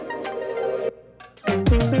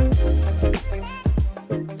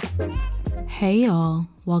Hey y'all,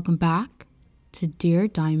 welcome back to Dear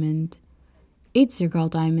Diamond. It's your girl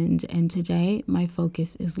Diamond, and today my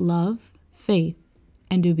focus is love, faith,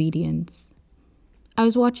 and obedience. I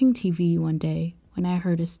was watching TV one day when I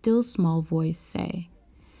heard a still small voice say,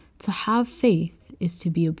 "To have faith is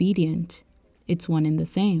to be obedient. It's one and the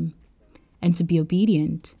same. And to be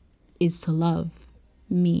obedient is to love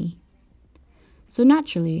me." So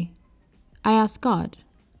naturally, I asked God,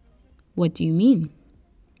 "What do you mean?"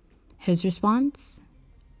 His response,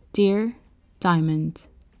 "Dear Diamond,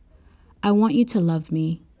 I want you to love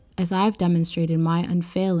me as I've demonstrated my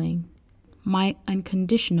unfailing, my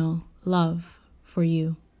unconditional love for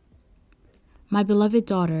you. My beloved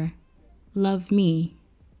daughter, love me,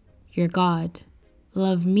 your God,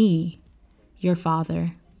 love me, your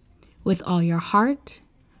Father, with all your heart,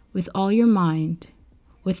 with all your mind,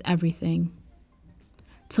 with everything.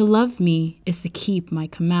 To love me is to keep my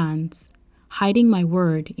commands, hiding my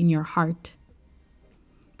word in your heart.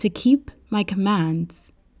 To keep my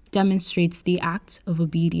commands demonstrates the act of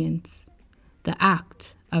obedience, the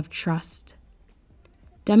act of trust,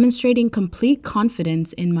 demonstrating complete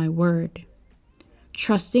confidence in my word,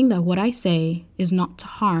 trusting that what I say is not to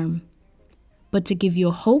harm, but to give you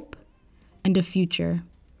a hope and a future,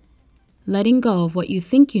 letting go of what you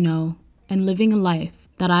think you know and living a life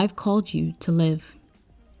that I've called you to live.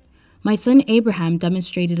 My son Abraham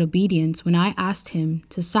demonstrated obedience when I asked him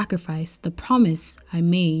to sacrifice the promise I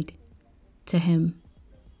made to him.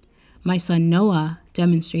 My son Noah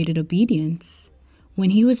demonstrated obedience when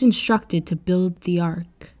he was instructed to build the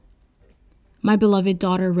ark. My beloved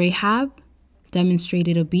daughter Rahab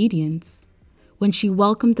demonstrated obedience when she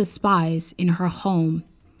welcomed the spies in her home,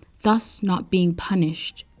 thus not being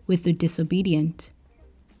punished with the disobedient.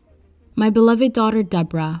 My beloved daughter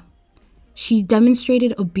Deborah, she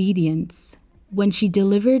demonstrated obedience when she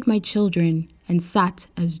delivered my children and sat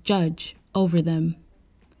as judge over them.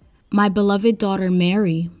 My beloved daughter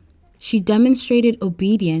Mary, she demonstrated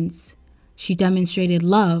obedience. She demonstrated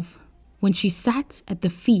love when she sat at the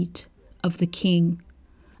feet of the King,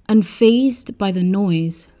 unfazed by the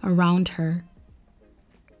noise around her.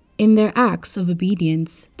 In their acts of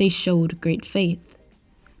obedience, they showed great faith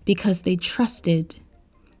because they trusted,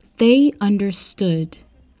 they understood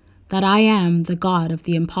that I am the God of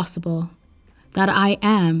the impossible, that I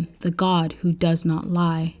am the God who does not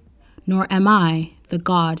lie, nor am I the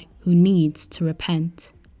God who needs to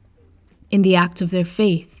repent. In the act of their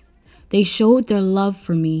faith, they showed their love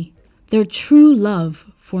for me, their true love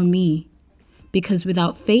for me, because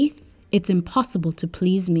without faith, it's impossible to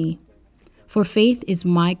please me. For faith is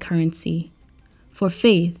my currency, for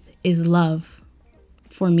faith is love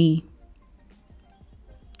for me.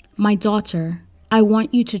 My daughter, I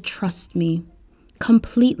want you to trust me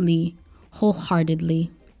completely,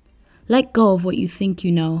 wholeheartedly. Let go of what you think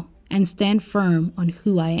you know and stand firm on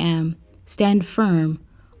who I am. Stand firm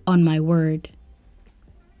on my word.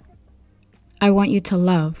 I want you to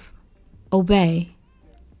love, obey,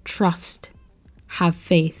 trust, have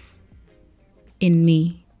faith in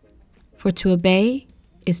me. For to obey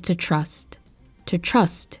is to trust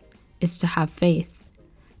is to have faith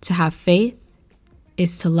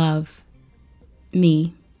is to love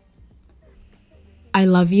me. I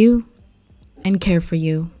love you and care for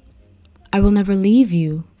you. I will never leave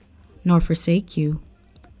you nor forsake you.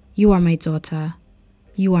 You are my daughter.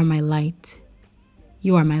 You are my light.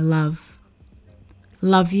 You are my love.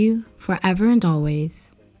 Love you forever and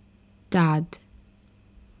always. Dad.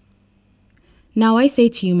 Now I say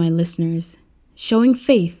to you, my listeners, showing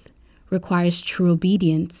faith requires true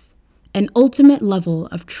obedience, an ultimate level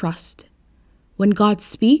of trust. When God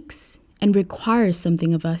speaks and requires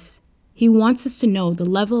something of us, He wants us to know the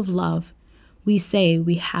level of love we say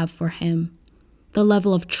we have for Him, the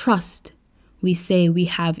level of trust we say we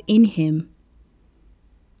have in Him.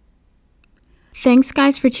 Thanks,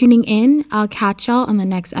 guys, for tuning in. I'll catch y'all on the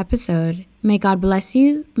next episode. May God bless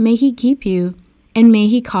you, may He keep you, and may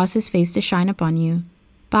He cause His face to shine upon you.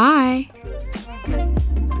 Bye.